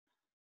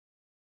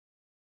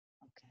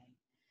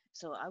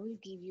So I will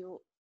give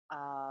you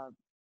a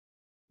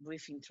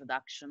brief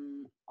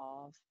introduction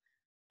of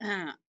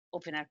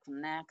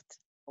OpenAIRE-Connect,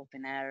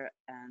 OpenAIRE,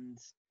 and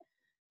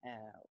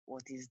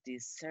what is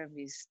this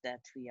service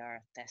that we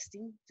are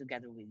testing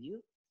together with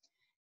you.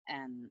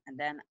 And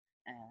then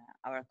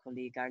our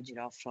colleague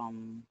Argiro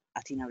from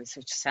Athena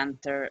Research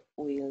Center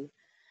will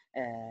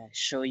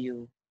show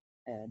you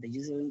the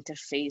user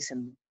interface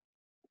and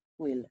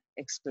will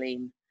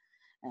explain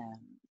um,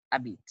 a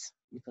bit,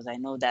 because I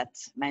know that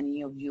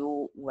many of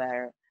you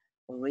were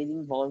already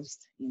involved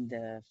in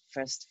the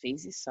first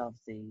phases of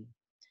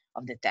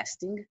the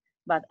testing,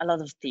 but a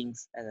lot of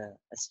things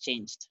has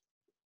changed.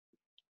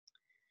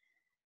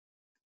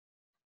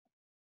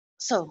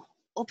 So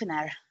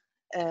OpenAIRE,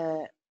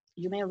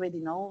 you may already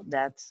know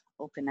that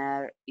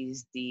OpenAIRE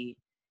is the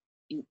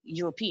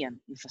European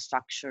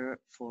infrastructure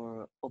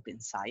for open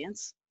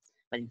science,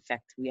 but in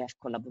fact we have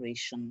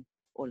collaboration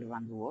all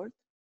around the world.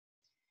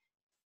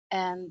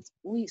 And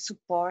we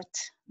support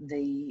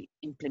the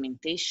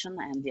implementation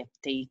and the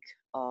uptake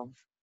of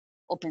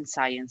open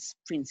science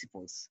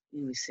principles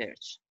in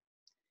research.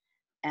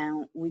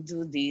 And we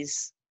do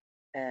this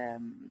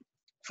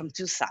from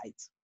two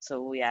sides.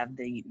 So we have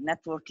the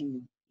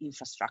networking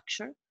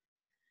infrastructure.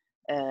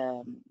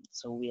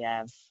 So we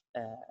have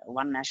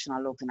one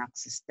national open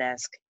access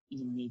desk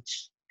in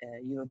each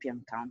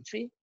European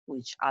country,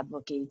 which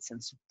advocates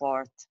and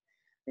support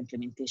the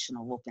implementation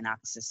of open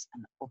access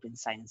and open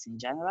science in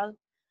general.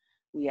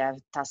 We have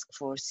task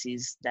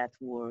forces that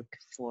work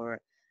for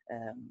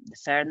the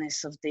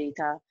fairness of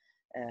data,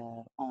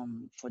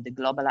 for the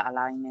global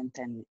alignment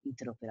and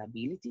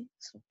interoperability,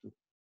 so to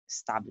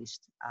establish,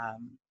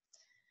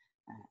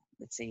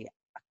 let's say,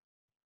 a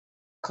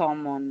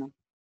common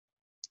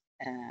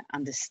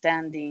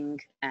understanding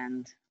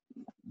and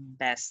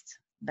best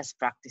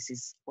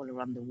practices all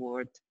around the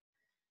world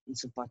in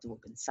support of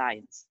open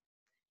science.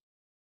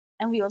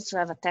 And we also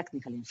have a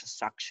technical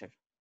infrastructure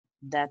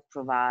that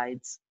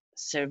provides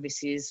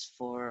services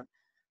for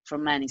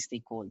many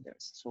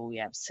stakeholders. So we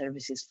have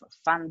services for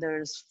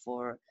funders,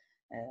 for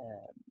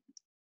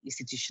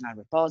institutional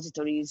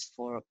repositories,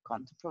 for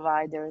content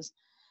providers,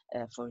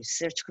 for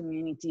research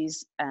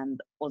communities, and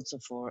also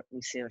for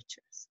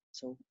researchers.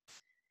 So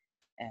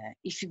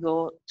if you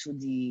go to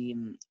the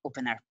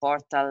OpenAIRE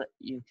portal,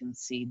 you can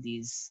see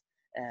these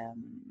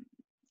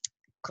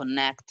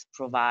connect,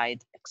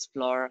 provide,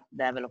 explore,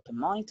 develop, and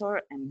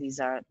monitor, and these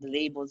are the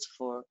labels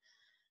for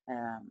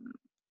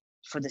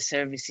the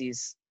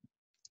services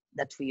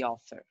that we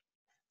offer.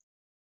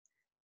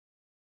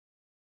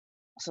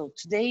 So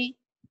today,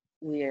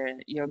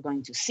 you're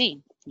going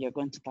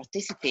to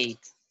participate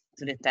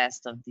to the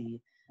test of the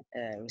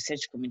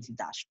Research Community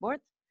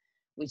Dashboard,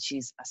 which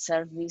is a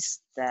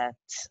service that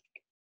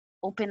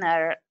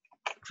OpenAIRE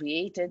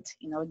created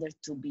in order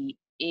to be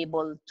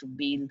able to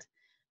build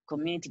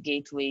community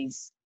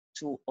gateways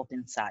to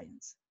open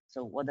science.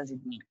 So what does it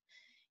mean?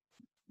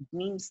 It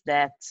means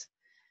that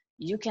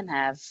you can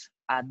have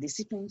a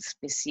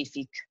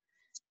discipline-specific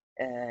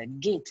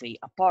gateway,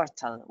 a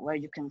portal where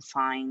you can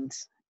find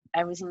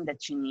everything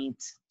that you need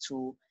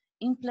to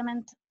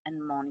implement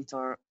and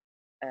monitor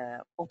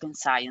open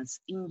science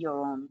in your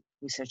own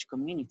research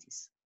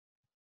communities.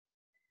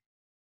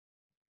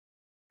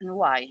 And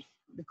why?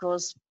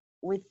 Because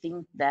we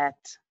think that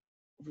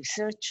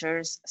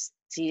researchers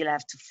still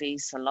have to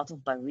face a lot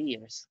of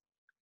barriers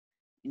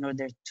in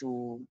order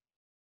to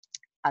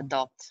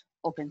adopt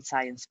open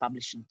science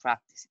publishing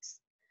practices.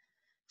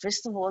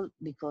 First of all,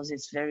 because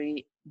it's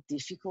very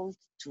difficult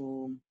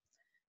to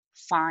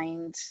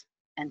find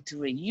and to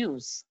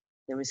reuse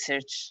the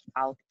research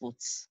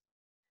outputs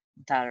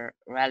that are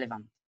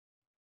relevant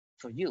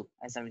for you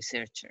as a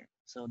researcher.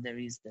 So there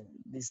is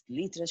this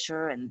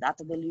literature and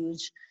data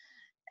deluge,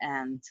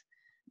 and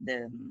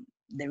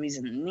there is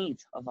a need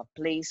of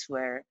a place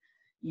where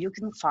you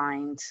can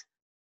find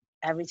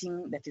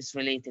everything that is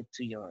related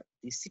to your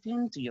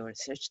discipline, to your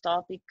research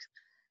topic.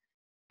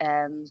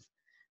 And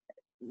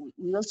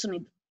we also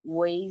need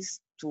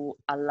ways to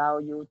allow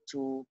you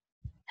to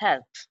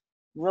help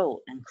grow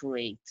and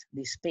create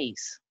this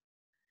space,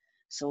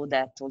 so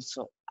that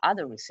also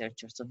other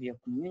researchers of your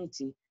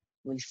community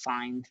will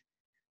find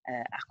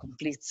a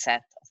complete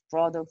set of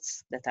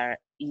products that are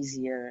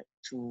easier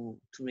to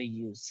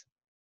reuse.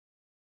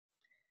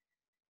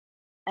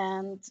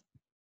 And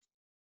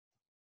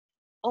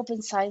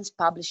open science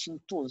publishing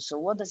tools. So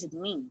what does it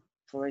mean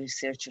for a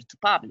researcher to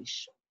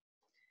publish?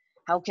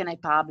 How can I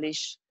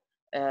publish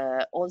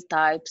all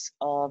types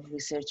of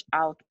research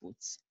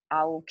outputs?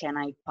 How can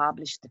I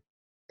publish the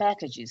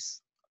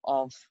packages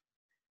of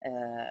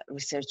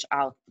research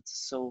outputs?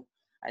 So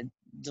I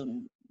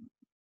don't,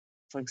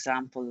 for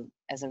example,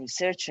 as a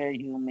researcher,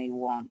 you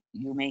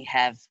may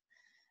have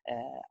a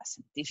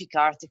scientific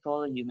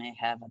article, you may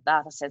have a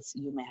data sets,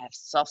 you may have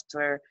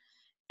software,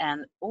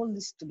 and all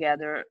this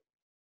together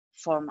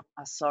form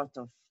a sort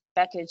of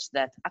package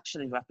that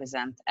actually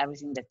represent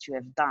everything that you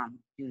have done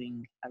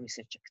during a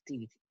research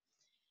activity.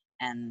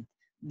 And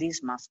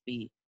this must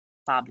be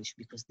published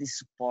because this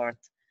support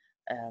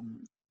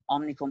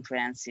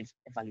omni-comprehensive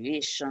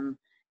evaluation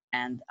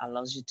and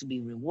allows you to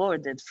be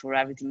rewarded for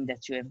everything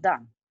that you have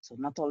done. So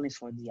not only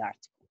for the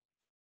article.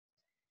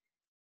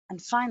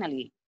 And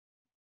finally,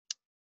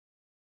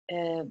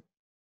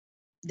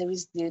 there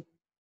is the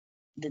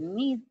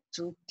need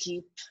to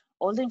keep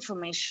all the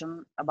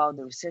information about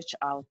the research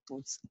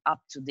outputs up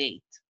to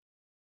date,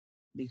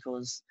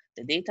 because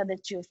the data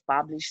that you have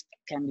published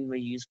can be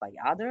reused by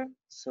others.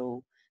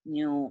 So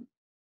new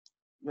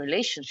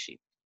relationship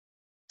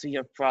to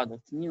your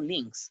product, new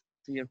links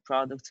to your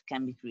product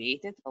can be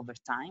created over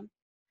time.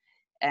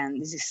 And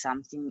this is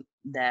something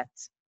that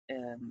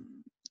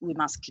we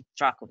must keep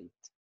track of it.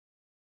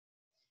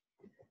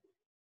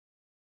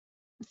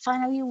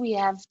 Finally, we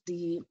have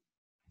the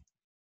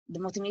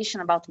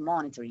motivation about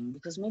monitoring,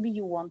 because maybe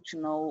you want to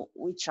know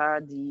which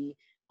are the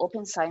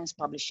open science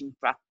publishing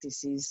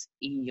practices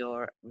in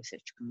your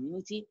research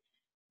community.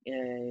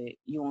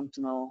 You want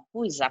to know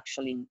who is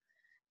actually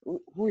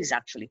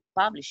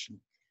publishing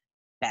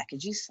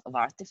packages of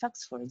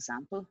artifacts, for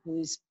example, who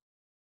is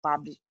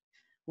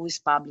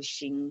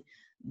publishing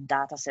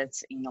data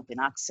sets in open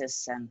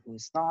access and who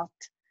is not.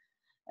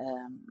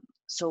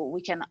 So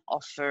we can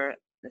offer,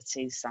 let's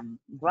say, some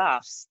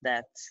graphs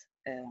that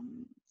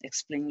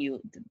explain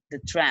you the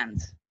trend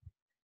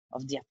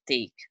of the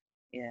uptake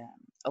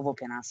of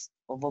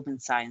open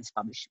science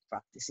publishing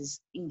practices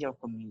in your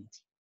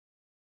community.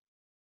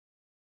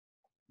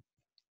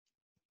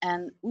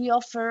 And we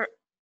offer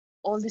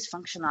all this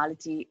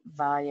functionality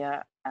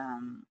via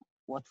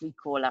what we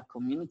call a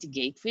community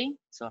gateway,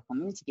 so a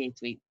community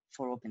gateway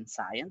for open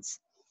science.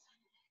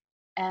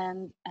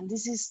 And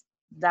this is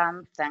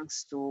done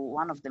thanks to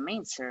one of the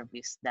main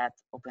services that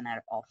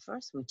OpenAIRE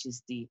offers, which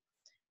is the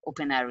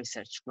OpenAIRE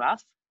Research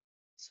Graph.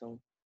 So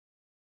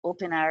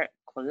OpenAIRE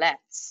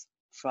collects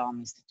from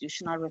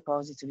institutional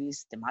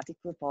repositories, thematic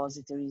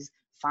repositories,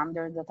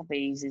 funder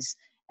databases,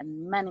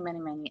 and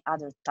many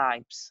other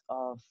types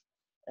of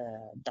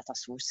data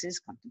sources,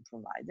 content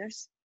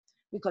providers.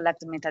 We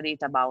collect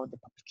metadata about the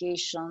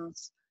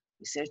publications,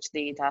 research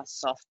data,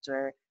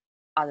 software,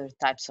 other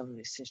types of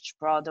research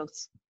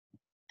products,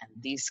 and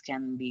these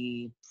can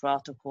be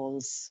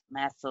protocols,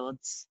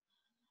 methods,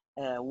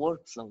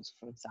 workflows,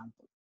 for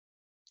example.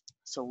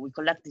 So we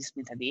collect this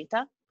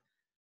metadata,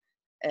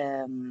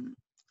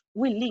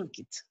 we link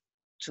it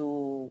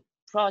to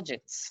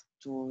projects,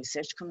 to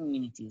research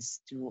communities,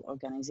 to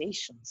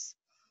organizations,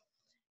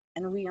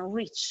 and we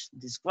enrich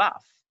this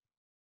graph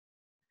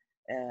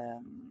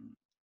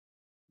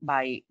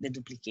by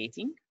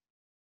deduplicating,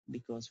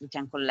 because we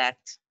can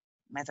collect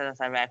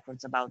metadata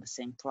records about the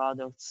same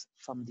products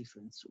from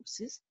different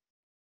sources.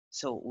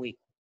 So we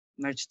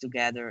merge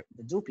together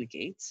the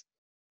duplicates,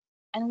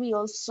 and we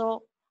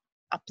also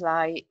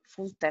apply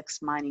full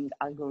text mining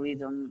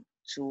algorithm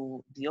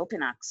to the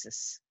open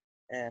access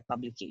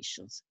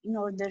publications in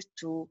order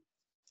to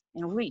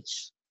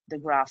enrich the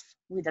graph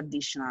with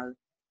additional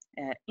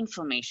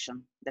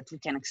information that we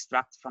can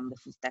extract from the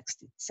full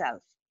text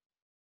itself.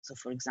 So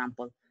for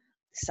example,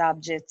 the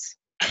subjects,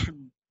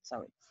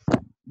 sorry,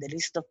 the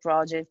list of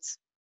projects,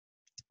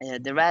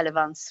 the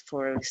relevance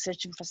for a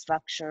research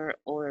infrastructure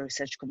or a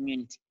research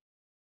community,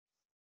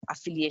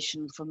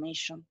 affiliation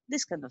information,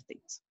 these kind of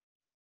things.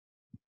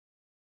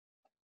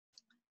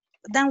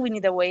 Then we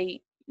need a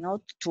way,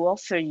 to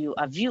offer you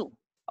a view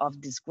of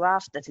this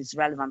graph that is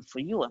relevant for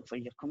you and for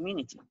your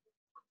community.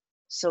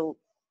 So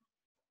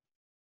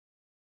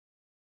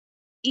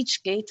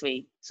each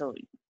gateway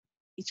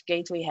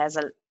has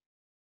a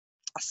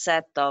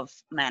set of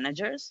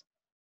managers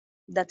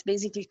that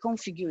basically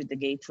configure the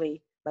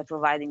gateway by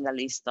providing a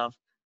list of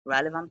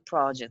relevant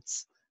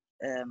projects,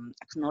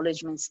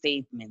 acknowledgement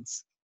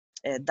statements,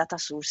 data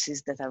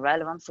sources that are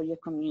relevant for your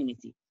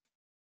community,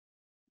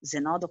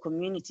 Zenodo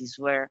communities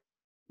where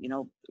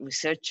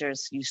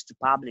researchers used to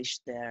publish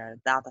their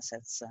data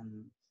sets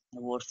and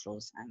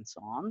workflows and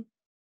so on,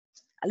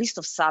 a list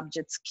of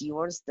subjects,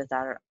 keywords that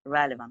are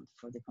relevant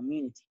for the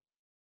community.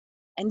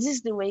 And this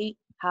is the way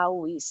how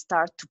we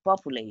start to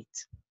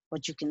populate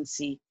what you can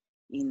see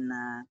in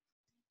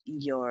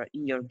your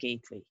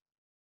gateway.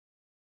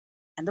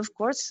 And of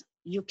course,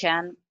 you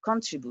can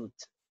contribute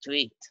to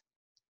it.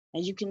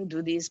 And you can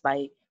do this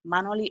by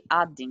manually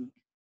adding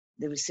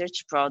the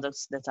research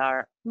products that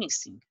are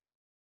missing.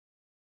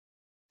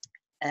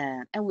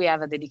 And we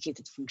have a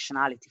dedicated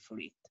functionality for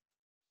it.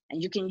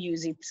 And you can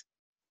use it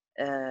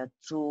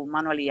to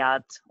manually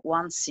add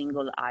one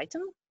single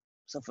item.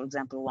 So for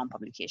example, one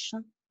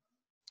publication.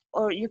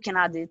 Or you can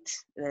add it,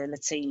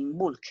 let's say in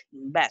bulk,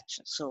 in batch.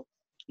 So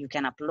you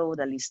can upload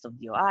a list of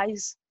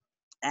DOIs,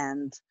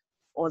 and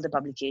all the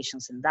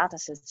publications and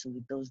datasets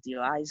with those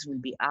DOIs will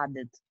be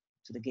added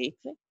to the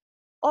gateway.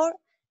 Or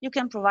you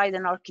can provide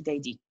an ORCID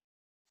ID,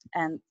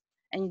 and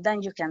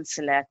then you can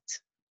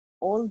select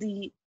all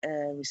the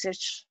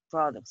research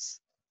products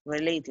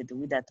related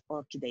with that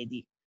ORCID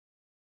ID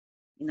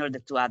in order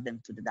to add them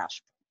to the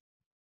dashboard.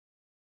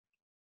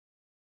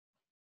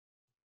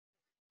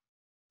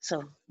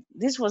 So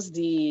this was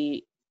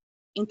the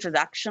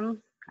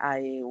introduction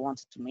I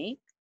wanted to make,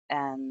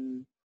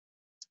 and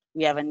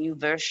we have a new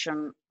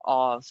version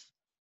of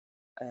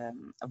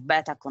of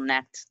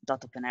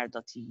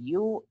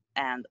betaconnect.openair.eu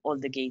and all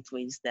the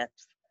gateways that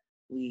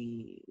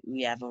we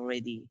have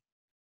already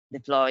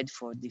deployed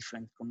for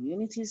different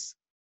communities.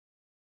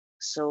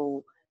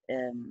 So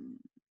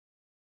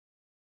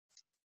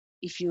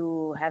if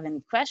you have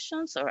any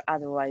questions, or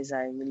otherwise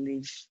I will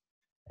leave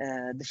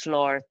the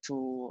floor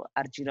to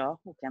Argiro,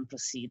 who can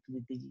proceed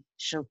with the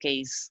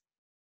showcase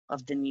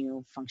of the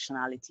new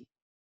functionality.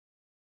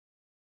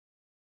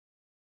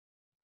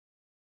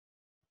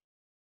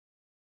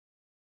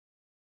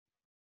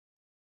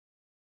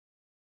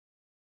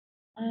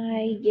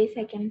 I guess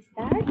I can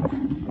start.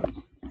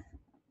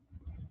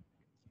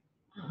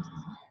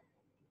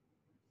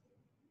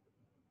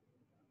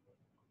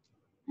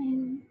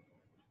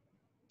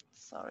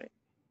 Sorry.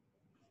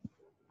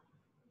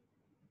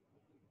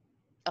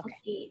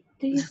 Okay.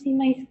 Do you see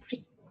my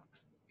screen?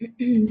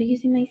 Do you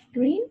see my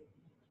screen?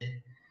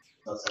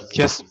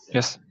 Yes,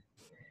 yes.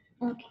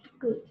 Okay,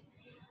 good.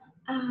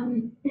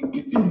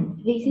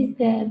 This is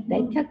the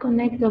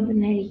BetaConnect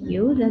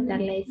OpenAIRE that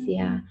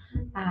Alessia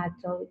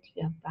told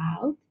you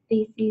about.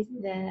 This is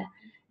the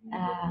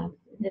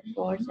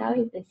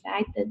portal, the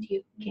site that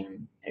you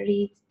can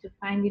read to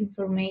find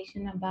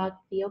information about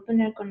the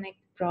OpenAIRE-Connect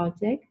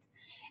project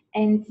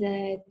and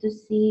to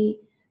see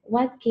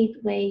what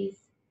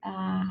gateways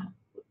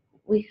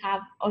we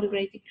have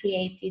already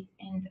created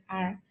and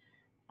are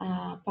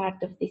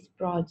part of this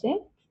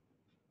project.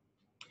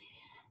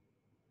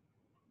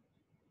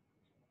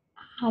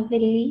 The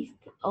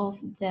list of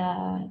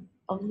the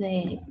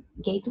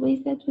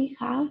gateways that we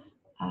have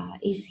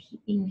is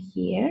in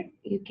here.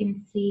 You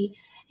can see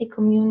a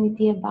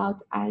community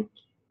about art,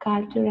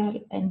 cultural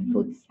and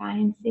food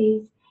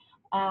sciences,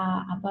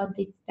 about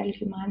digital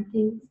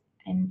humanities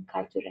and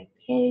cultural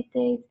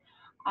heritage,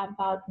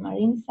 about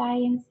marine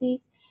sciences,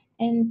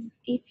 and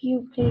if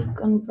you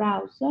click on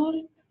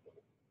browser,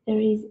 there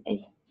is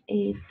a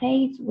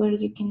page where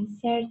you can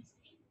search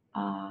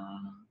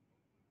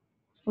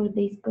for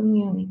these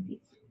communities.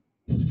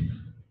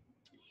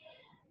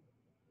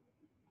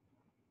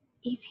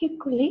 If you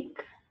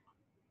click,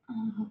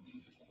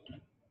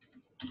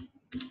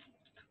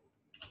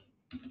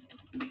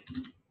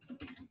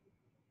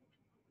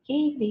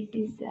 okay, this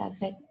is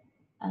the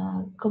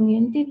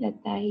community that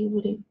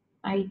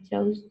I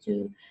chose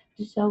to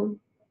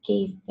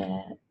showcase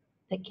the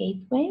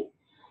gateway.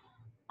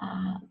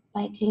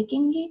 By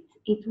clicking it,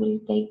 it will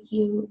take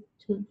you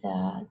to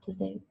the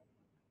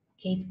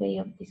gateway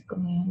of this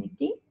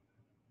community.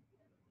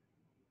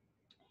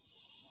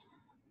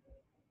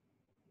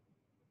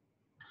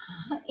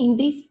 In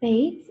this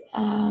page,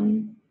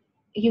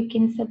 you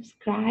can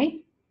subscribe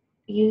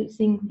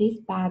using this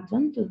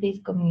button to this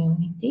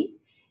community.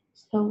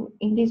 So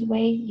in this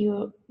way,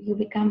 you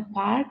become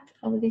part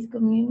of this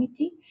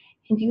community,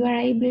 and you are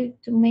able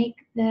to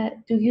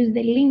use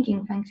the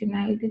linking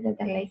functionality that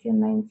Alessia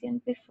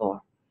mentioned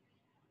before.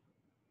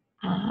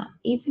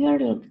 If you are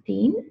logged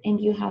in and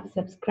you have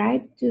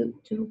subscribed to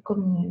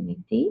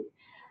community,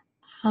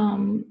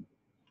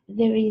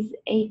 there is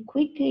a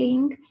quick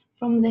link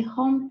from the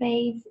home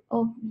page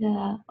of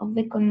the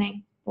Connect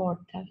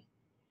portal.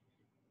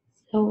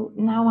 So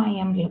now I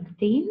am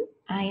logged in.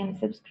 I am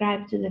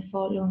subscribed to the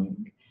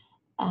following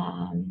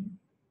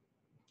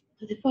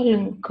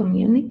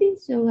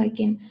communities, so I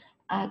can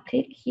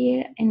click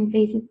here and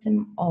visit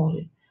them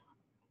all.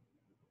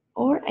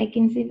 Or I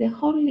can see the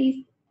whole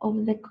list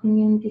of the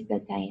communities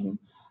that I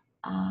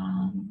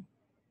am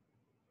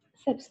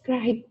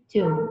subscribed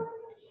to.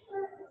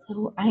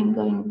 So I'm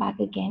going back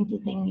again to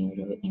the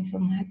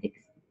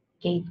neuroinformatics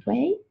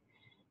gateway.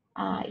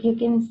 You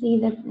can see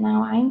that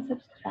now I'm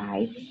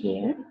subscribed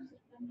here.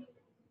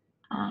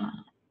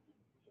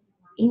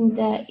 In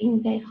the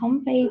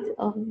homepage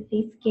of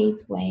this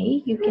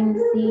gateway, you can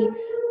see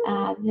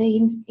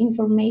the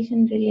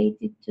information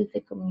related to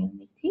the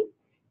community.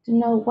 To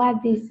know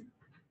what this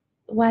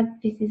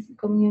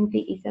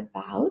community is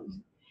about,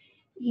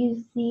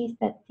 you see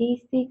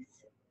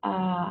statistics,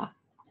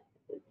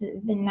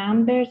 the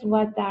numbers,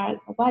 what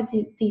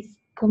this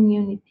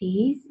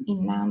community is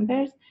in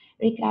numbers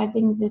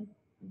regarding the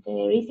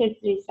research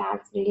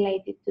results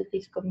related to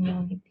this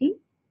community.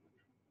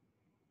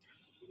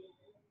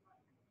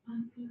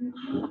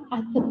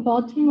 At the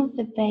bottom of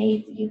the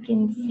page, you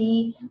can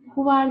see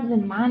who are the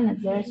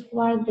managers, who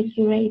are the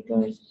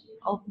curators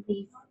of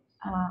this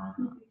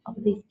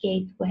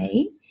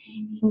gateway.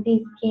 In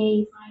this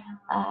case,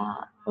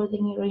 for the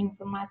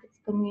neuroinformatics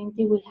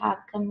community, we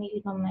have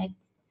Camille Gomet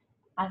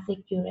as a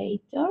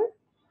curator.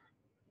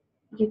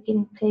 You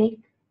can click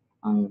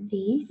on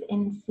this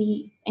and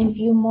see and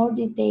view more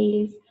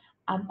details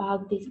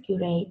about this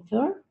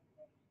curator.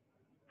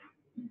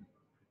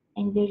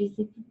 And there is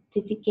a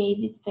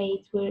dedicated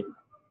page where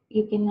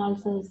you can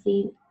also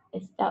see a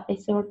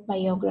short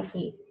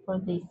biography for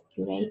this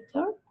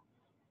curator.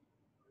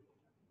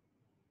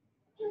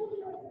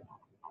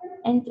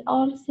 And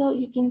also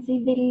you can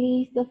see the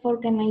list of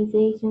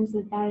organizations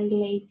that are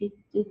related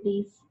to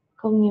this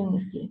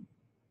community.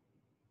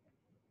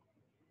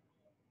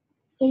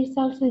 There is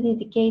also a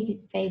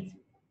dedicated page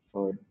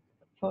for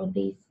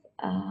this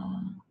uh,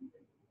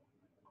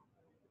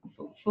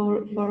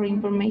 for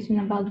information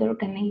about the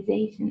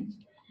organizations.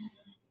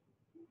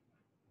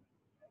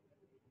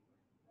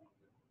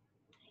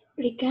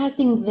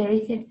 Regarding the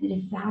research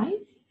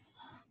results,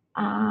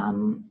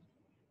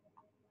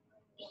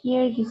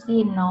 here you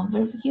see an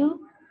overview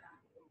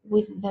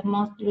with the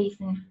most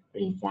recent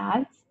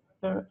results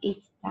for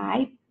each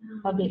type: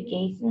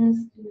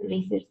 publications,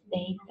 research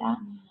data,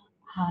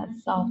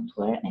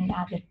 software, and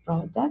other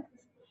products.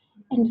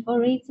 And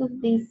for each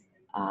of these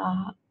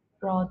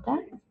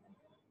products,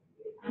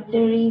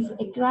 there is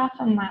a graph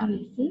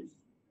analysis.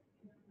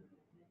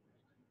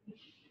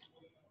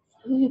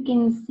 So you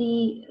can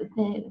see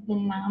the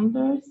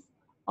numbers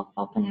of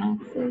open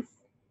access,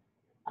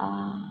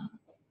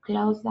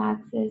 closed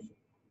access,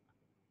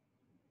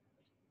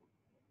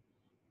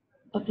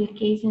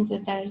 publications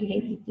that are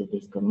related to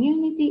this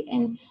community,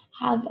 and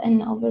have an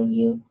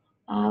overview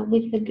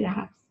with the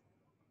graphs.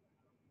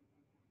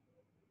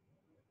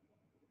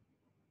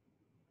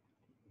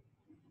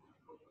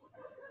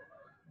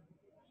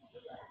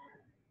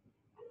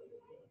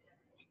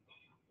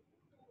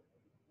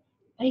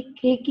 By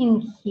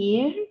clicking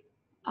here,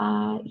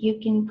 you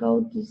can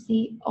go to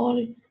see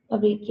all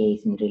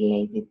publications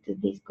related to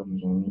this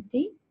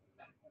community,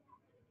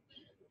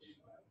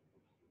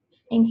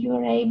 and you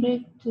are able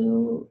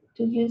to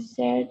use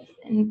search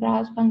and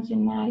browse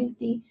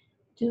functionality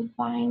to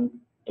find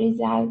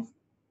results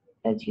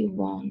that you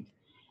want.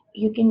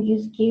 You can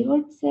use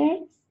keyword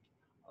search,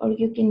 or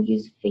you can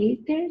use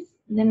filters.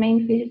 The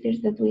main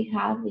filters that we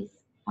have is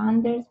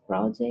funders,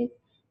 projects,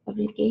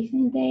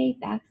 publication date,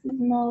 access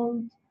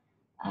mode,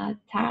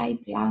 type,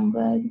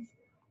 language,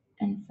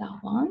 and so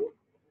on.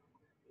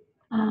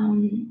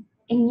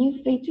 A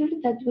new feature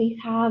that we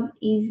have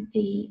is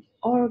the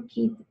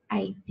ORCID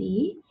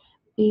ID.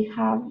 We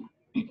have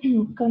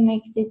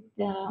connected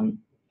the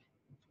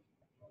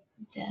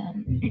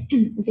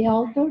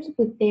authors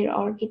with their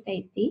ORCID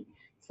ID.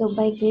 So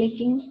by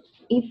clicking,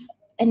 if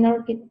an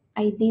ORCID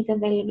ID is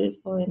available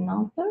for an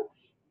author,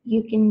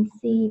 you can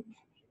see it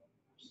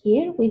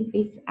here with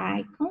this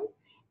icon,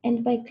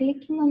 and by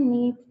clicking on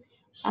it,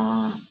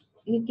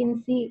 you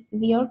can see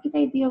the ORCID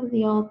ID of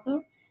the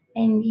author,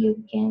 and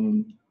you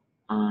can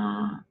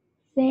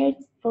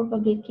search for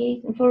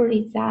publication for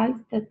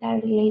results that are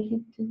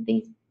related to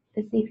this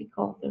specific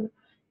author.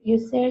 You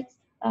search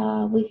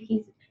with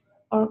his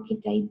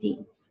ORCID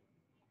ID.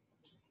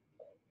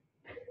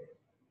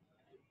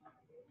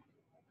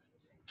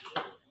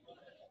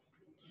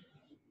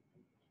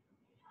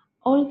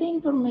 All the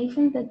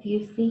information that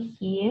you see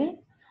here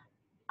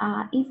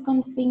is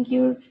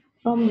configured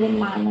from the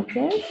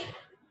manager.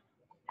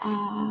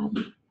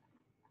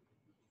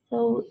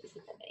 So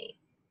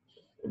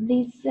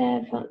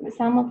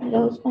some of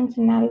those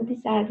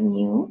functionalities are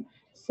new.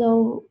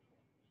 So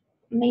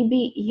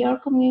maybe your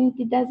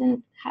community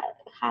doesn't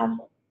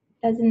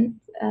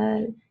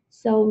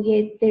show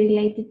yet the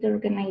related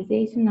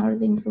organization or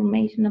the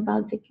information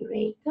about the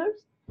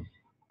curators.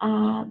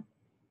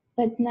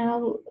 But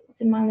now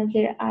the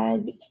manager are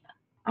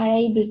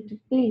able to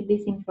fill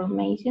this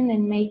information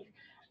and make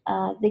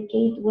the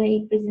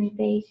gateway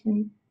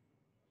presentation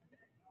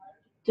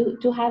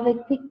to have a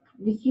quick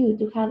view,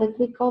 to have a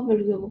quick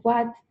overview of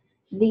what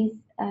this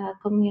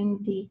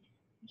community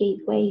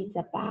gateway is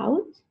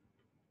about.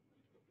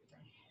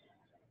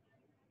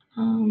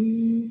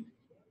 And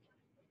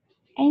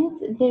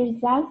the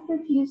results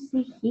that you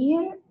see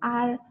here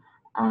are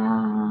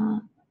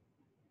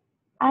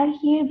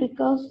here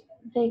because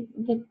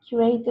the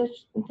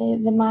curators,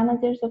 the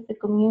managers of the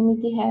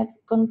community have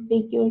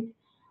configured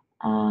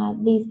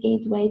this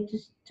gateway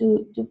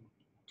to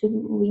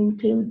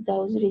include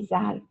those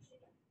results.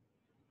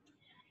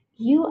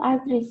 You as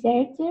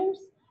researchers,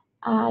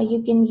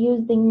 you can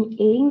use the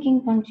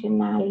linking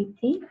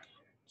functionality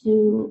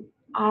to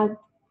add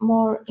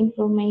more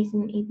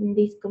information in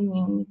this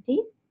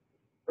community.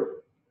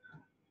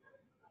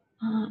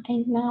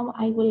 And now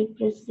I will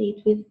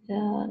proceed with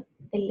the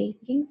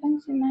linking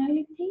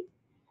functionality.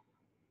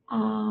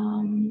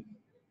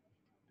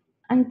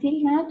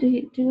 Until now, do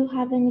you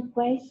have any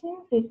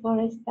questions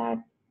before I start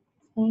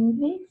doing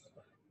this?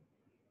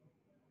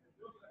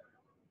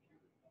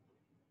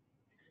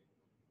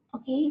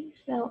 Okay,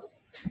 so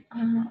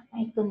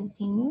I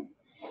continue.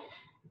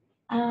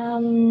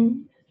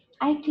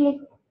 I click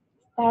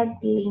start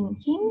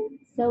linking,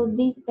 so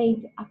this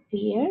page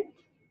appeared.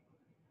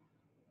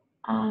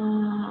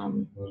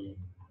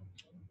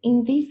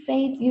 In this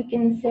page, you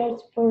can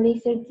search for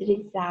research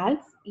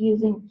results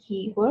using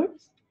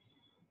keywords.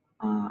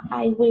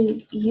 I will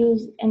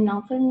use an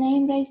author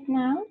name right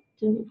now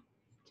to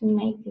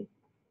make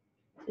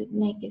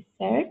a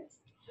search.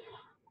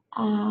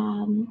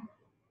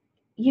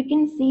 You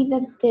can see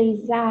that the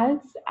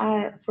results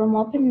are from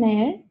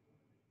OpenAIRE,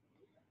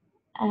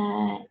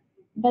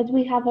 but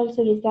we have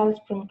also results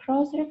from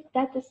Crossref,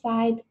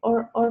 DataSite,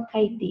 or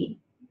ORCID.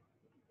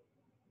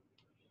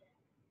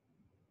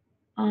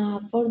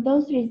 For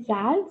those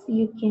results,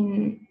 you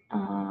can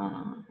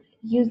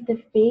use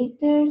the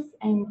filters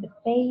and the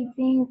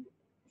paging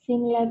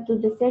similar to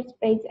the search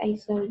page I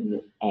showed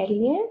you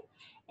earlier.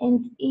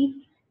 And if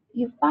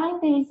you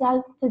find the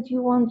result that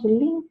you want to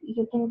link,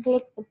 you can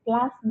click the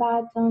plus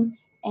button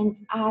and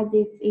add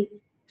it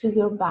to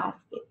your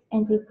basket,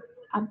 and it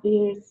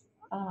appears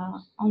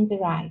on the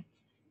right.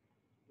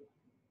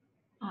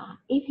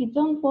 If you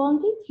don't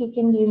want it, you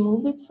can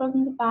remove it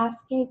from the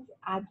basket,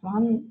 add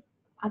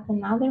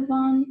another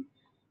one.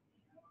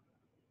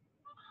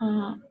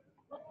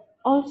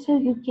 Also,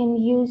 you can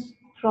use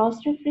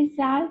cross-ref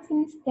results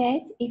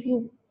instead.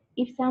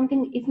 If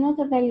something is not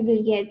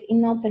available yet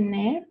in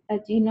OpenAIRE,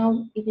 but you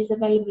know it is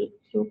available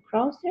through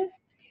cross-ref,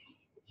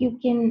 you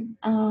can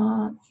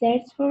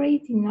search for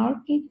it in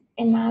ORCID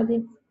and add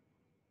it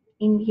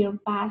in your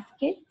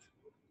basket.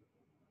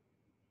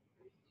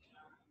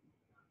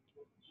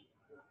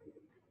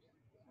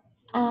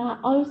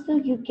 Also,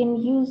 you can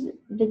use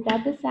the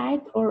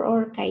DataSite or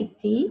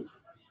ORCID.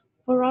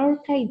 For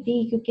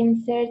ORCID, you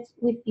can search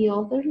with the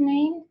author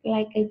name,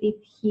 like I did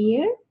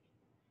here,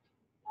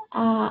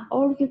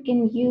 or you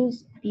can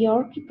use the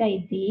ORCID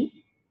ID.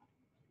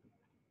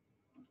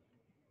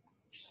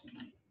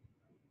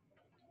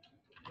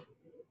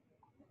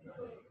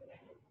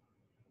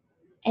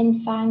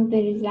 And find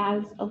the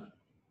results of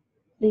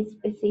this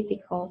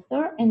specific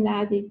author and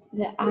add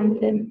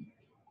them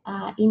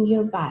in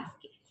your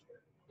basket.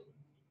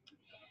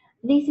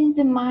 This is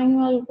the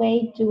manual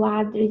way to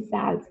add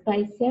results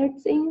by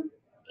searching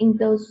in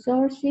those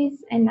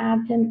sources and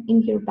add them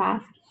in your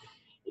basket.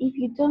 If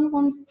you don't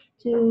want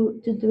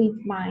to do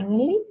it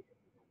manually,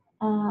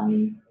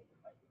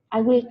 I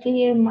will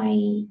clear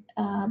my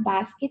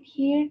basket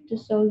here to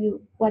show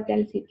you what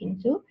else you can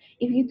do.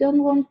 If you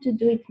don't want to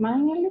do it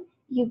manually,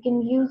 you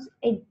can use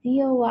a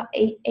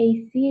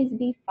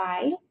CSV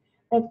file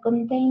that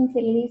contains a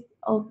list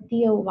of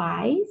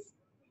DOIs.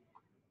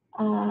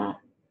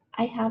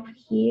 I have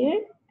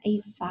here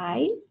a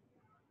file.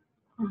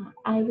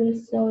 I will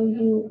show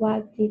you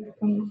what it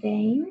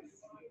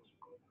contains.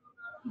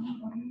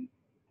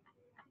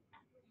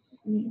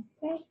 Give me a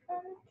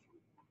second.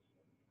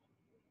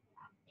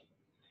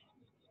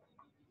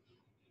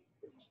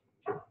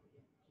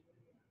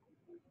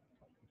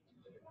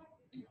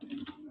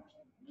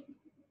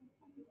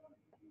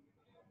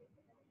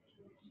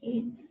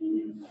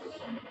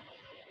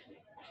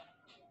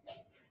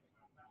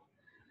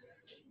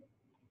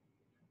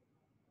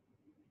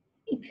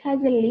 It has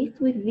a list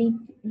with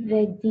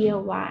the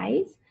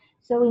DOIs.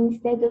 So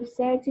instead of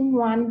searching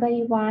one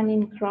by one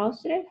in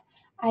Crossref,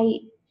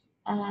 I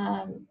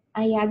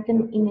add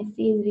them in a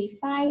CSV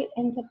file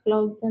and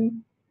upload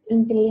them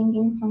in the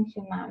linking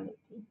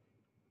functionality.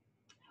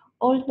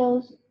 All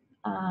those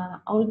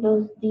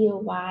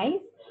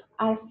DOIs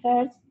are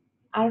fetched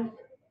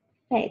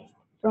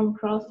from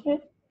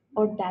Crossref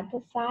or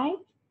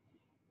DataSite,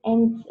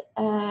 and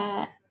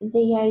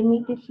they are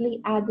immediately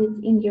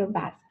added in your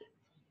basket.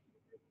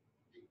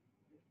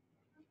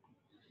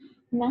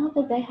 Now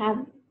that I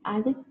have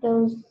added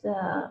those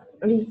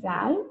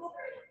results,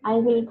 I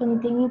will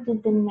continue to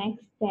the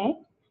next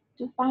step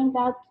to find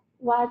out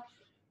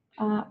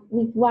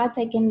with what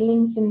I can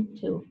link them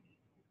to.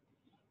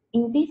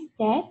 In this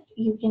step,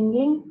 you can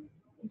link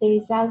the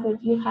results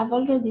that you have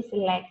already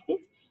selected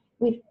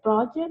with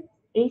projects,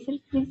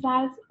 research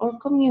results, or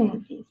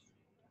communities.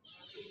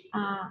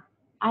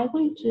 I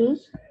will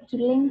choose to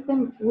link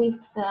them with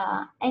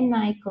the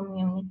NI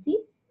community.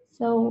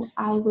 So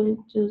I will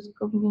choose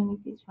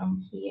communities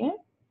from here.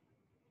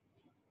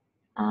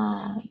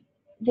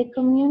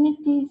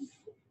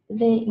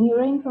 The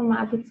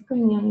neuroinformatics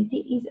community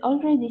is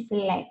already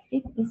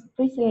selected, is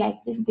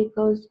pre-selected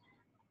because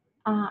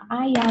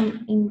I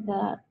am in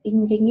the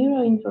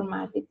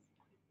neuroinformatics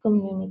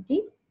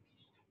community,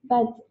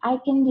 but I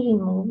can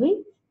remove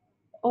it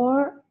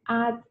or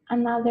add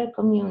another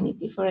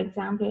community, for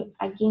example,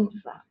 a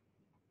GINFRA.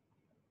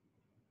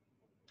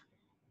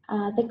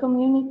 The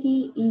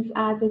community is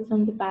added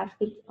on the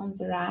basket on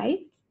the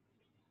right.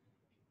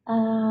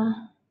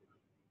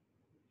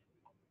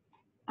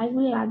 I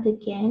will add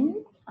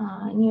again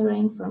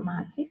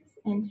neuroinformatics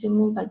and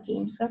remove a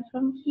GINFRA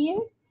from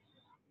here.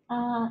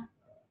 One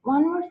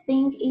more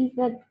thing is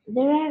that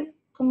there are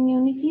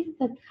communities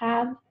that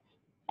have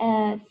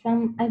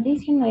some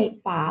additional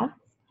paths.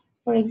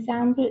 For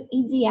example,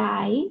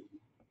 EDI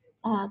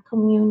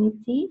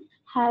community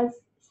has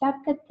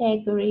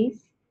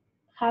subcategories,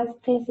 has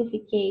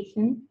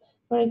classification.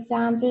 For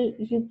example,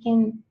 you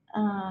can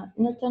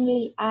not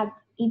only add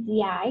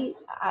EDI,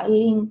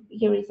 link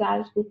your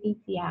results with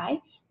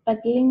EDI,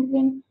 but link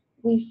them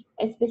with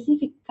a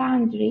specific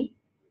country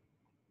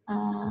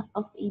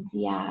of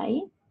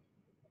EDI.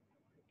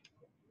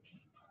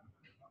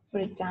 For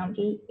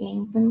example,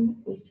 link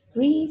them with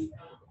Greece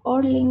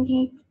or link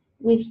it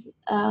with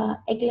a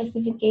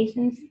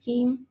classification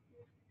scheme.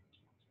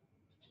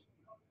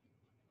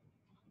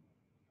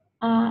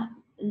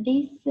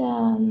 These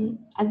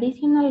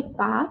additional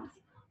paths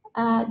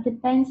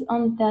depends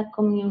on the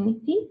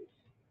community.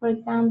 For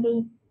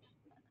example,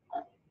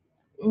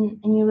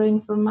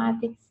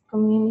 neuroinformatics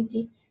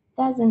community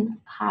doesn't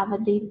have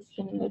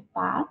additional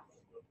paths.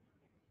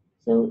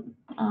 So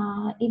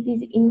it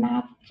is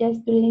enough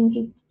just to link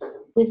it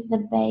with the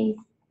base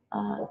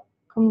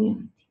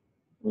community,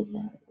 with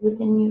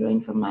the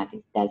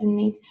neuroinformatics. Doesn't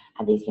need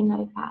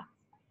additional paths.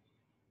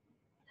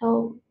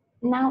 So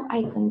now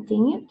I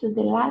continue to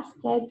the last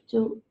step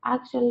to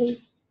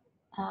actually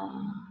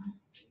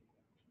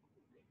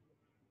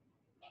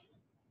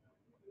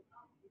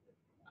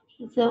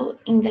so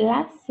in the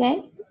last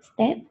step,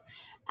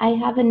 I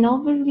have an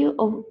overview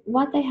of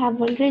what I have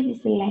already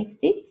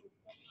selected.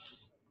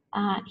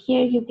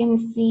 Here you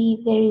can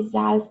see the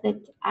results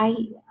that I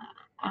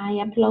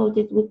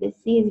uploaded with the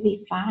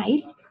CSV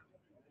file.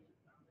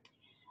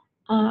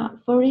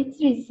 For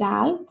its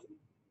result,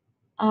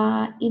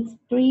 it's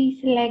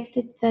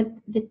pre-selected that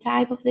the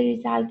type of the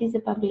result is a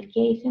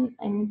publication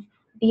and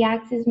the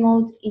access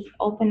mode is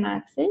open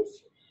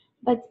access.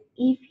 But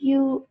if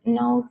you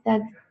know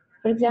that,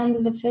 for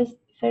example, the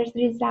first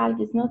result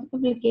is not a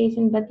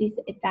publication but is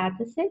a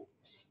dataset,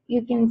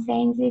 you can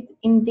change it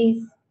in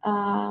this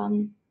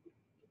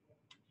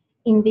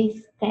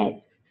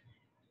step.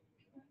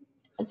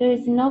 There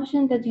is an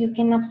option that you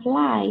can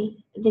apply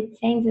the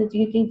change that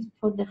you did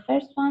for the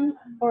first one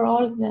for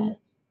all the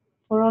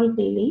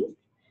list.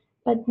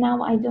 But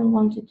now I don't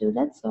want to do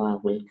that, so I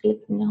will click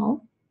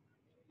no.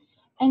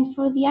 And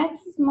for the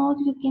access mode,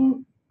 you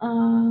can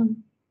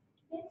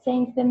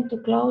change them to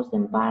closed,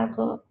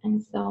 embargo,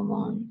 and so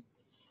on.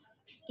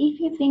 If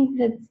you think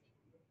that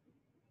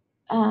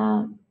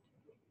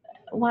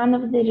one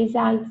of the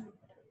results,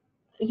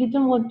 you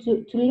don't want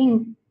to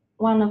link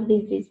one of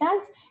these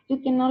results, you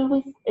can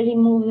always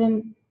remove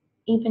them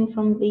even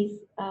from this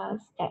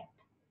step.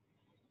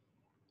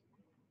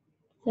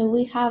 So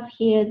we have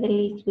here the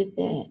list with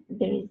the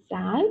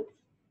results.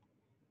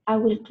 I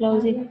will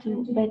close it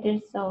to better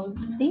solve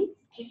this.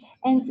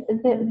 And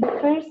the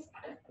first,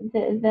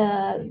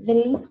 the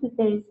list with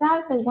the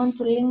results, I want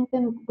to link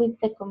them with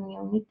the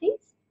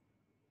communities.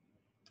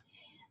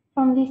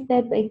 From this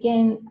step,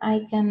 again,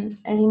 I can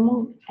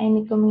remove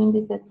any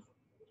community that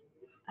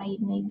I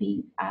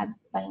maybe add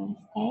by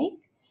mistake.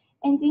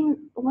 And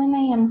when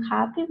I am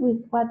happy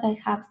with what I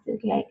have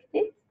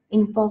selected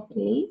in both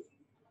lists,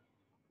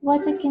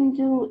 what I can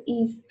do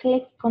is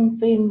click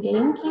confirm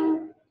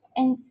linking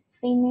and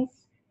finish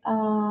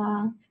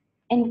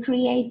and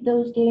create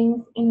those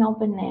links in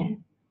OpenAIRE.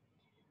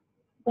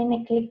 When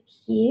I click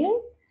here,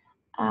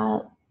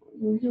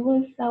 you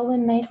will show a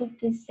message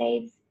that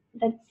says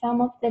that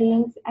some of the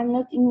links are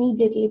not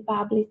immediately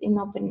published in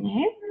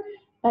OpenAIRE,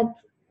 but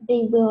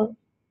they will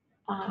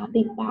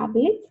be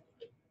published.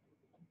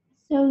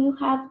 So you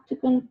have to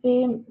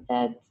confirm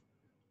that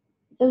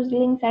those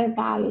links are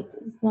valid.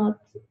 It's not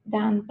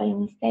done by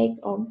mistake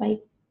or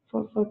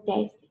for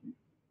testing.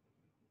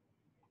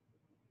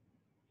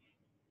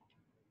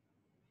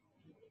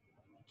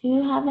 Do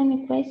you have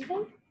any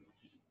questions?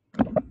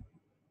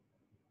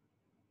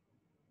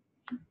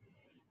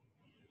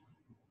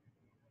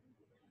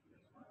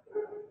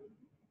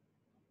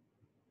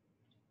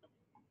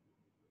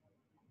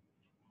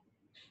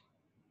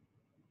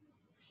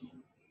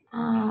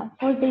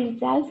 For the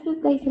results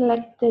that I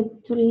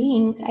selected to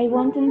link, I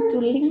wanted to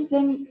link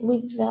them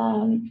with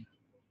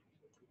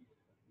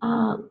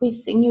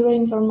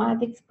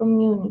neuroinformatics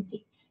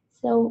community.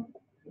 So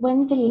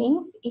when the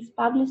link is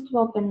published to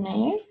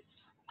OpenAIRE,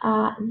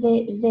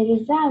 the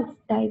results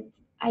that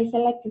I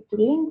selected to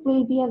link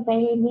will be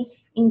available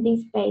in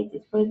these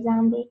pages. For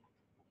example,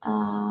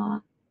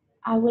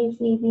 I will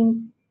see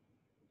them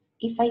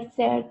if I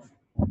search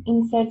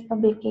in search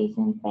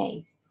publication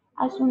page.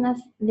 As soon as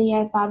they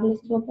are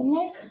published to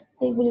OpenAIRE,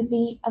 they will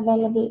be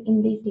available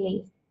in this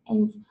list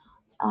and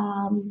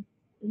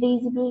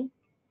visible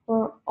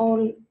for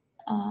all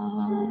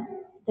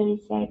the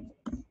research.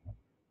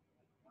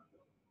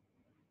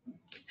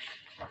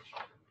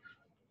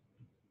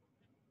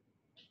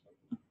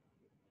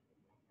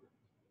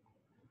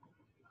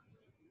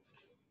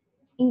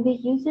 In the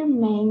user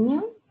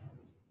menu,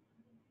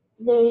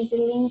 there is a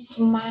link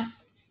to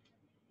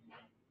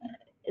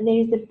there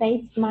is a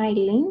page My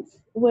Links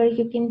where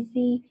you can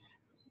see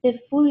the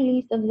full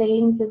list of the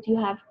links that you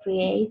have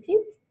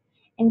created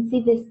and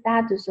see the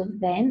status of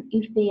them,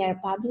 if they are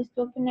published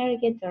to OpenAIRE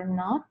yet or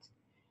not.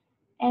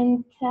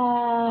 And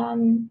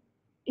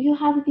you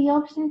have the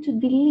option to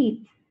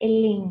delete a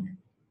link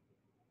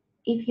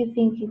if you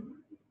think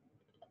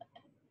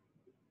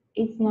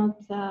it's not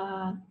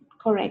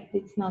correct,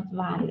 it's not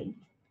valid.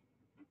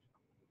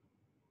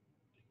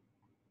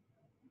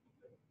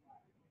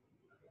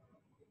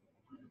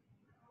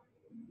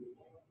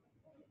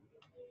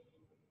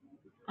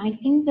 I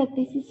think that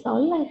this is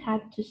all I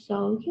had to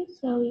show you.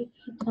 So if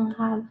you don't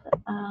have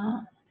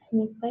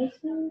any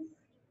questions,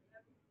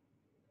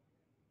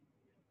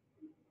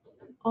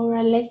 or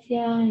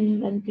Alessia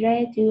and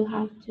Andre, do you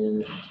have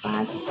to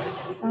add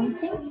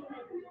something?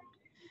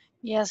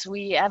 Yes,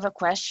 we have a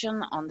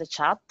question on the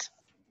chat.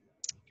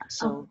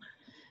 So,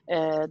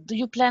 do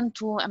you plan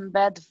to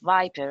embed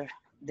Viper,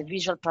 the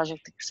Visual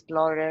Project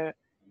Explorer,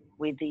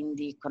 within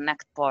the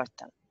Connect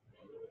portal?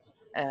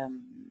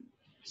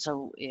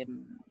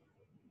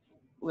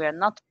 We are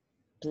not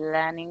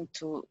planning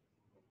to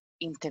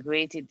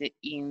integrated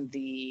in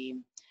the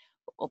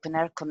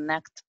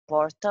OpenAIRE-Connect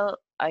portal,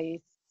 I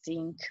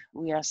think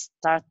we are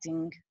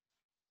starting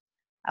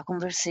a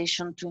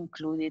conversation to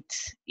include it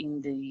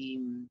in the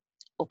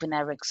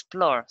OpenAIRE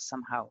Explore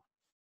somehow.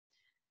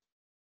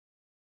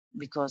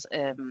 Because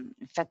in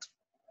fact,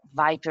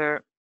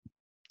 Viper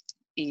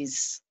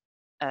is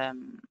a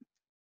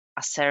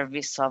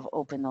service of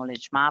open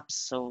knowledge maps,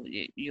 so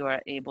you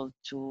are able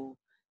to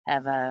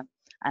have a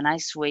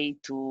nice way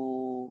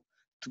to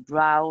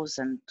browse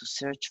and to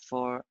search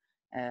for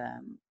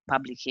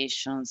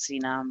publications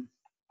in a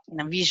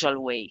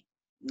visual way,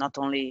 not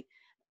only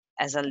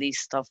as a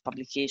list of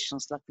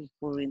publications like we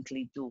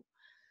currently do.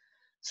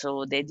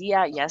 So the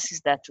idea, yes, is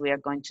that we are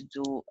going to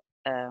do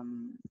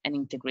an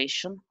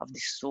integration of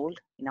this tool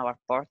in our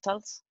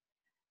portals,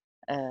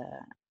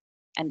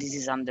 and this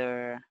is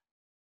under,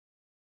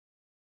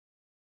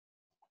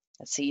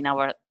 let's say, in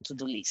our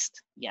to-do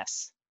list.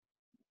 Yes.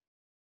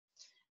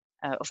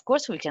 Of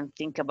course, we can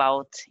think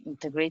about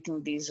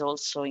integrating this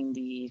also in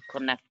the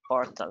Connect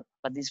portal,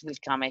 but this will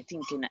come, I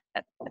think,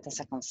 at a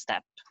second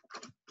step,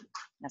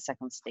 a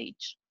second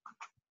stage.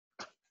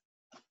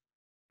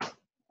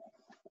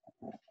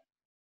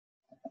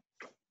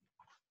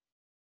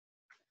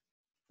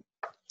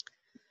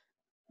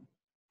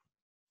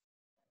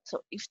 So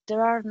if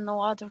there are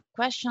no other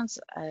questions,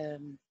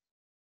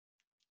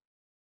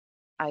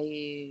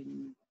 I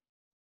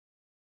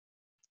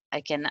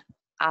can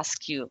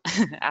ask you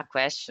a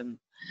question,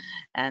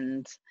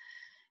 and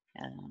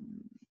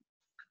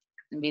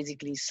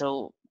basically,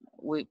 so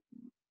we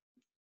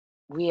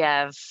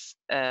have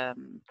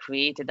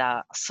created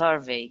a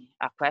survey,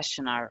 a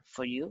questionnaire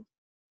for you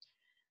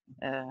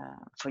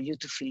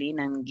to fill in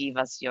and give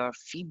us your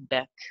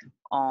feedback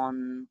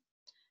on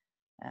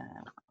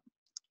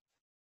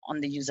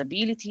the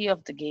usability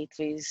of the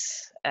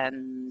gateways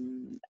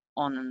and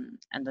on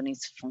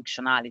its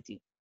functionality.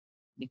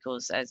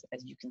 Because as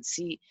you can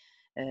see,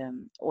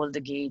 all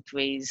the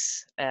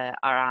gateways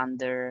are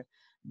under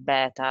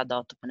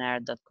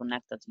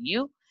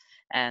beta.openaire.connect.eu,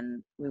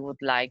 and we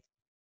would like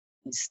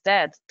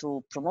instead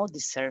to promote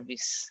this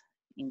service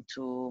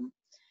into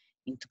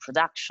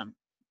production.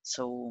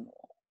 So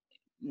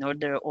in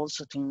order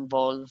also to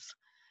involve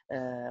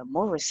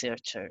more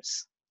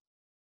researchers.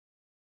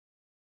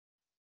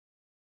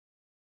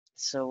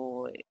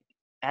 So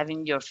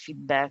having your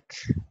feedback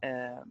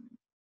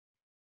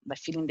by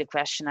filling the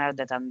questionnaire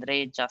that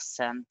Andre just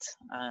sent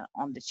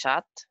on the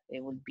chat,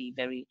 it would be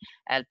very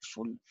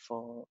helpful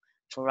for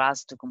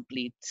us to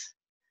complete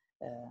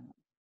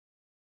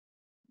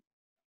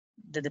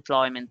the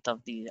deployment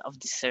of the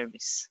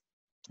service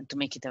and to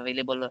make it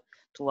available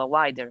to a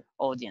wider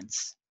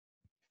audience,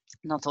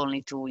 not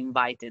only to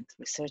invited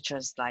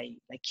researchers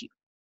like you.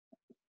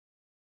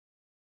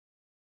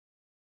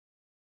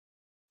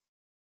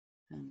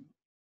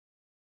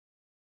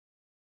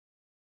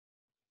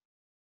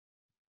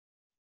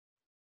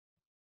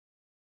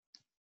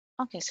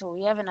 Okay, so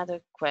we have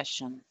another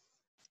question.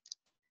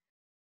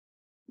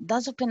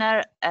 Does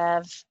OpenAIRE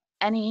have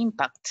any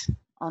impact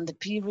on the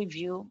peer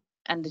review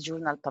and the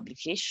journal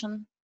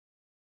publication?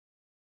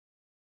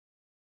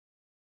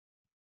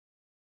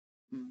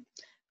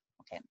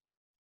 Okay,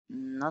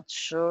 not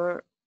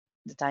sure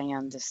that I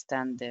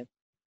understand the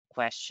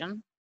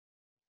question,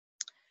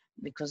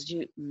 because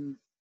you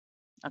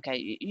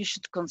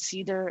should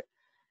consider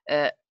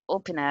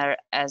OpenAIRE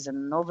as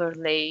an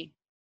overlay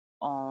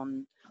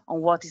on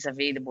what is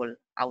available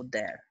out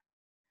there.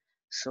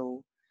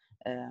 So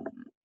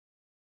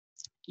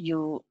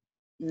you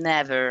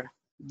never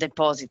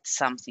deposit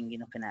something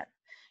in OpenAIRE.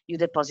 You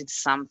deposit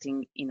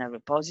something in a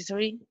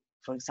repository,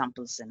 for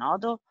example,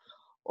 Zenodo,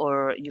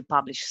 or you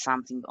publish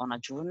something on a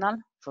journal,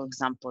 for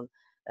example,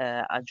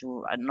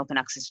 an open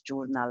access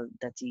journal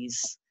that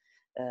is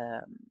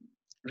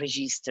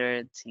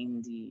registered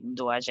in the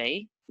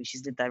DOAJ, which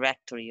is the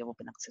directory of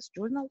open access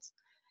journals.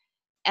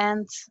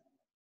 And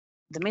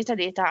the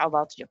metadata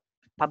about your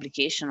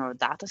publication or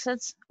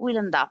datasets will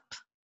end up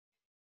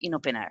in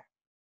OpenAIRE.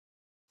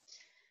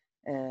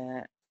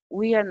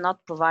 We are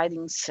not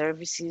providing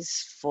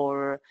services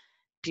for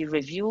peer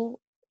review,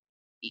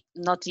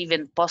 not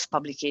even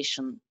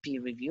post-publication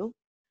peer review.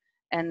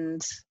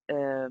 And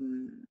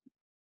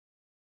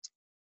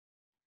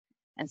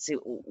so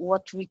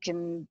what we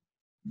can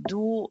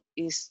do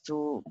is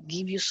to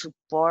give you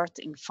support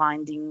in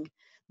finding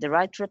the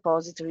right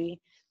repository,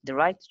 the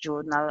right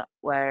journal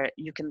where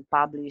you can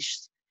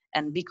publish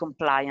and be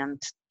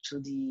compliant to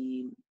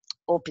the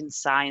open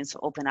science,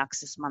 open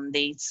access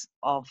mandates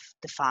of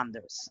the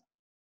funders.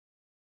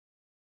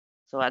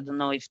 So I don't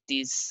know if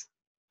this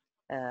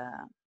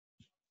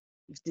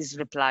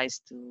replies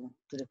to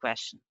the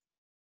question.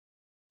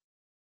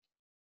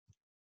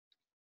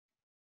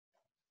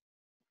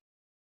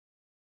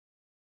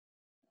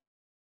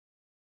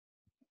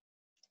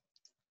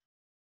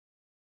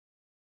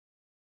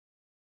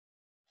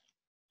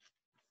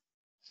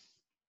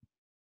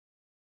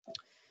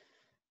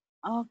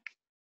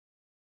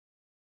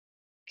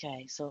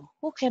 Okay, so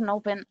who can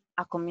open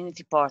a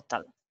community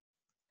portal?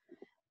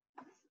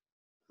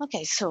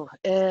 Okay, so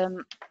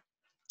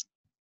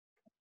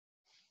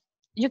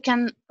you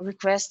can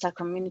request a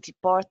community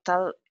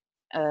portal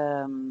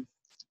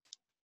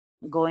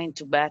going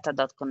to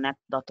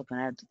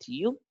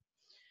beta.connect.openair.eu.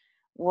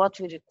 What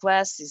we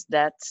request is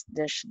that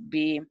there should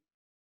be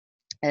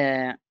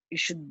you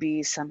should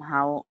be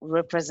somehow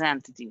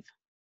representative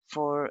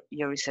for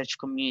your research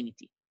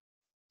community.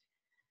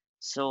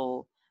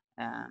 So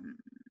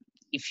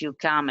if you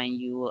come and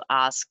you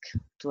ask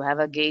to have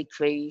a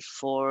gateway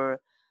for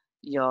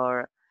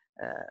your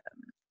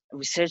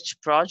research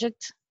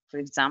project, for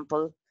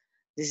example,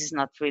 this is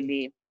not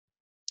really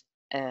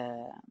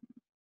a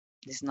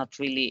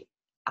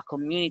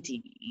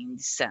community in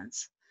this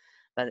sense.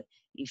 But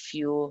if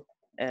you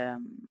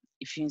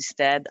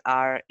instead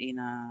are in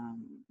a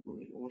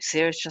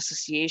research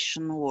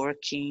association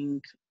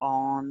working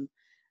on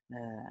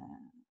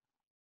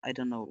I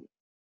don't know,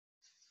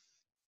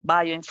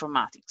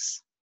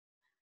 bioinformatics,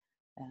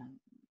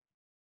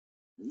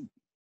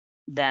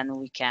 then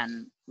we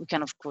can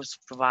of course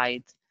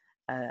provide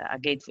a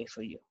gateway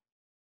for you.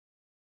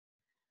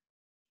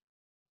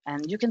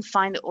 And you can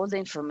find all the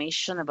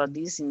information about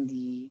this in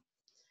the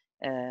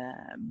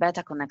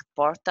Beta Connect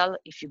portal.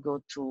 If you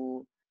go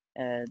to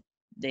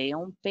the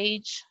home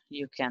page,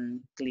 you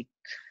can click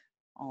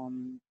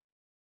on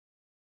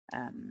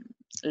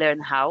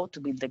learn how to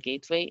build the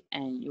gateway,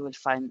 and you will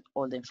find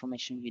all the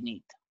information you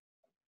need.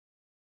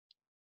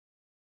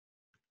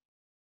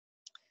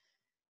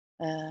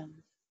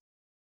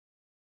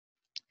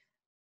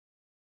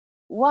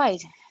 Why?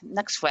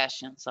 Next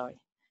question, sorry.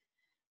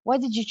 Why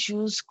did you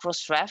choose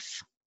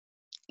Crossref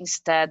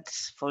instead,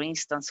 for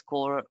instance,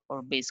 core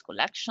or base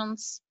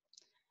collections?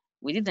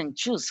 We didn't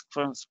choose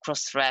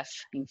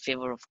Crossref in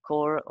favor of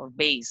core or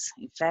base.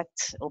 In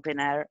fact,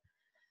 OpenAIRE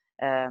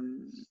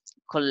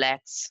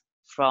collects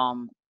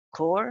from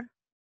core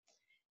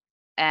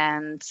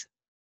and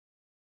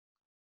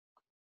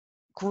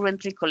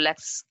currently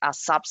collects a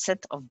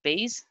subset of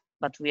base,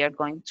 but we are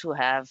going to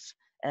have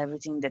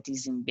everything that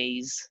is in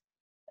base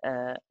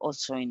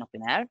also in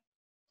OpenAIRE.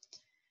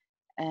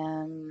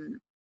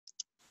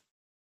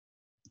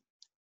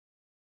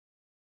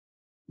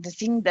 The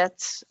thing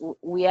that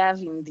we have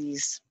in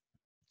this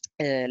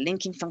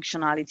linking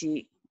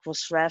functionality,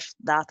 Crossref,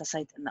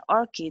 DataSite, and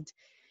ORCID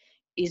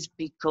is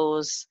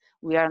because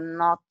we are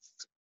not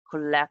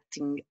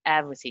collecting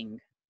everything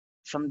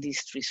from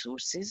these three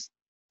sources.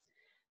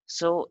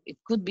 So it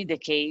could be the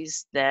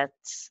case that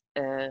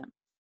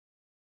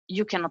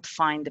you cannot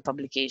find the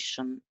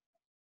publication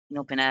in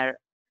OpenAIRE,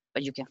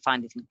 but you can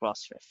find it in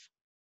Crossref.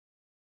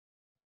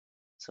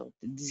 So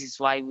this is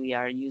why we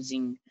are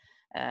using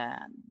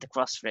the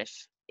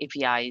Crossref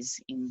APIs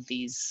in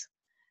this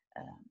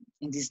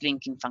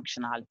linking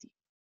functionality.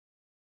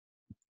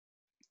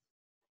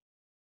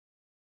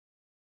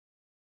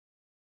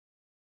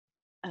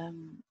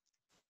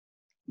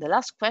 The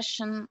last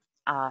question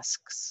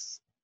asks,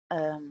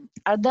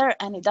 are there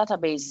any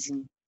databases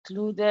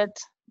included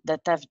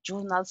that have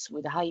journals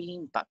with high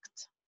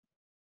impact?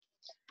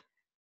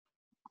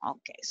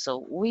 Okay,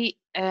 so we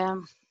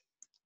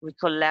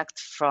collect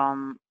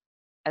from,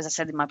 as I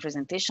said in my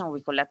presentation,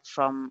 we collect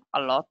from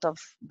a lot of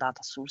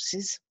data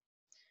sources.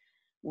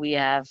 We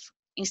have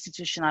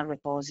institutional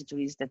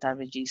repositories that are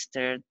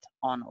registered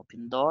on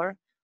OpenDoor.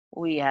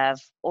 We have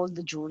all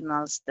the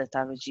journals that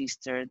are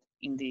registered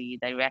in the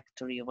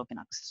directory of open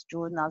access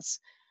journals.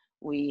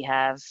 We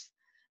have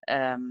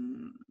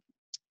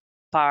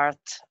part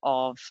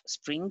of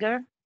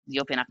Springer, the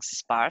open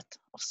access part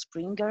of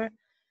Springer.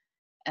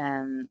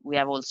 And we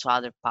have also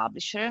other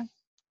publishers,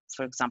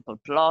 for example,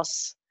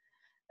 PLOS.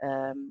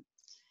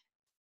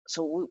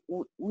 So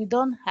we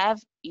don't have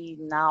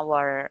in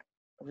our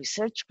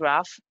research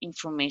graph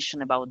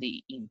information about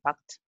the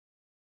impact,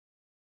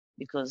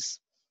 because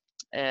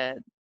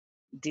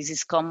this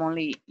is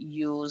commonly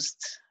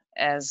used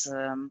as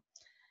a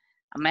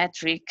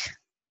metric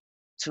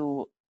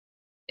to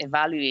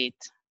evaluate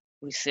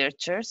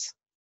researchers,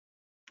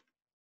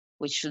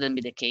 which shouldn't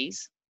be the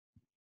case.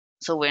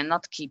 So we're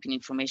not keeping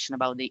information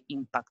about the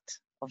impact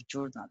of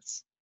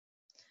journals.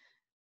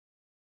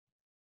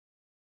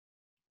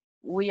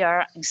 We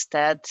are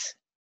instead,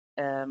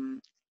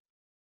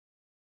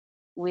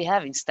 we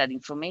have instead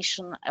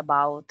information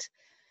about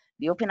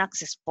the open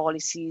access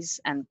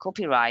policies and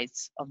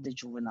copyrights of the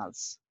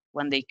journals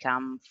when they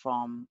come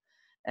from,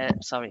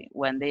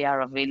 when they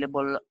are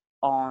available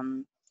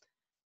on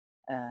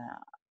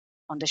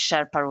the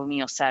Sherpa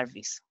Romeo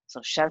service. So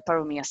Sherpa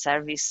Romeo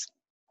service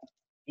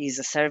is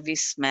a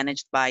service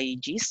managed by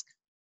JISC,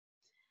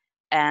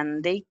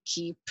 and they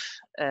keep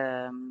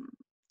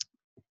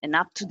an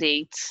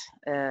up-to-date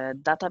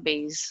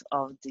database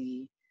of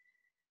the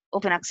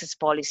open access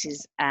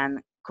policies and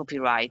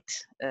copyright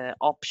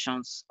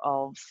options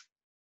of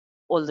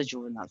all the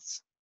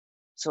journals.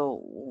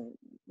 So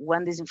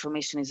when this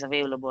information is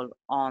available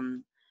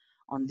on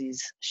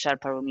this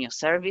Sherpa Romeo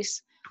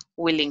service,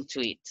 we link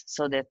to it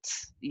so that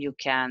you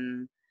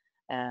can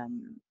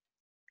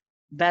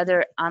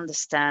better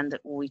understand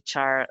which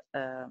are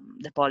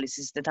the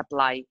policies that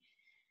apply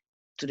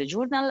to the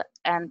journal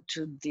and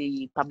to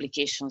the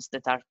publications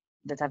that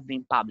have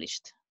been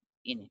published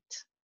in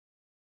it.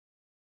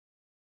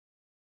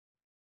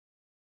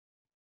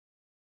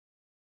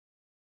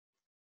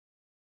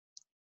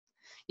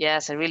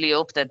 Yes, I really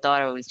hope that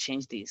Dora will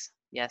change this.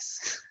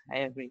 Yes, I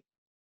agree.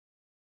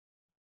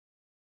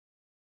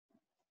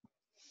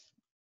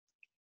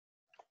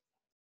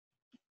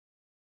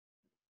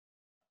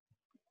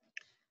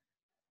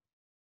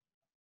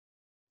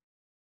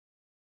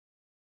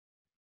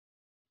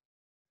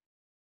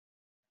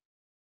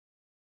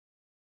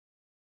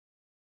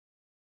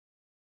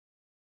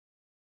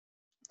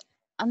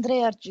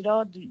 Andrea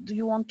Giro, do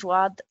you want to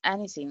add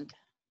anything?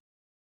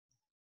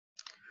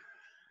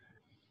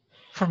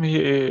 For me,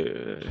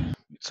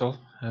 it's all.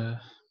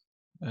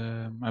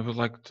 I would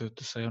like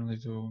to say only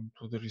to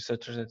the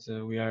researchers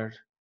that we are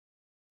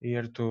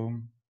here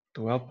to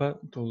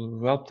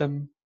help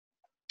them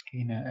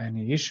in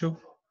any issue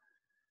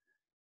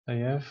they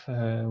have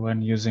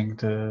when using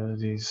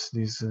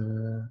these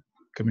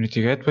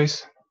community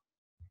gateways.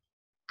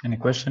 Any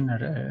question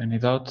or any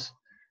doubt,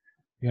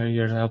 we are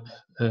here to help.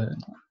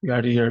 We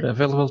are here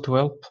available to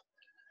help.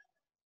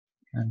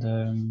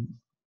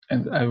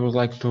 And I would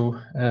like to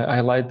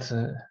highlight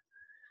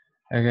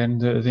again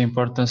the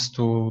importance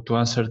to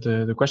answer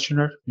the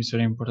questionnaire. It's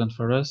very important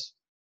for us.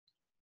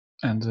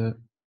 And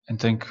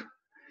thank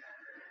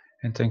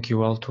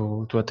you all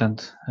to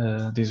attend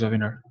this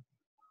webinar.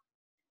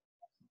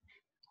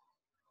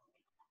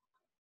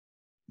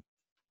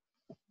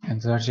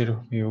 And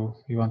Argiro,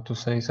 you want to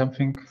say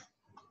something?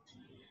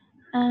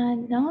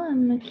 No,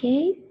 I'm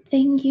okay.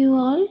 Thank you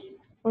all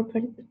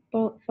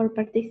for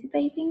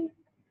participating.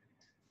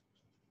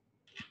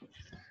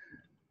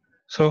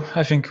 So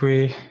I think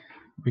we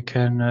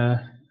can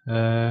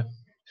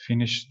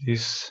finish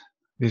this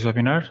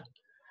webinar.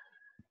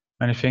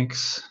 Many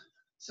thanks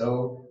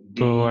to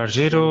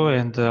Argiro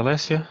and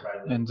Alessia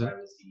and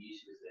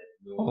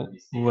all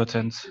who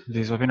attend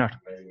this webinar.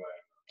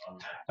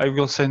 I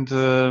will send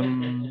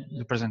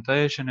the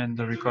presentation and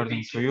the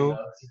recording to you.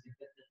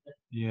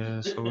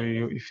 Yeah, so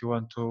if you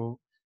want to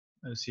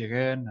see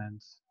again and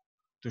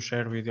to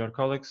share with your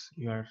colleagues,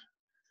 you are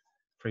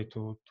free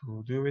to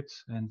do it,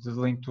 and the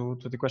link to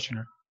the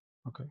questionnaire.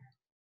 Okay.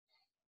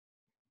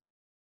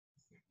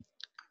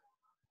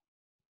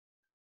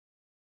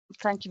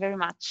 Thank you very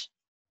much.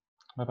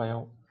 Bye bye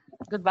all.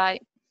 Goodbye.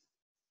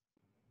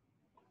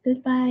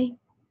 Goodbye.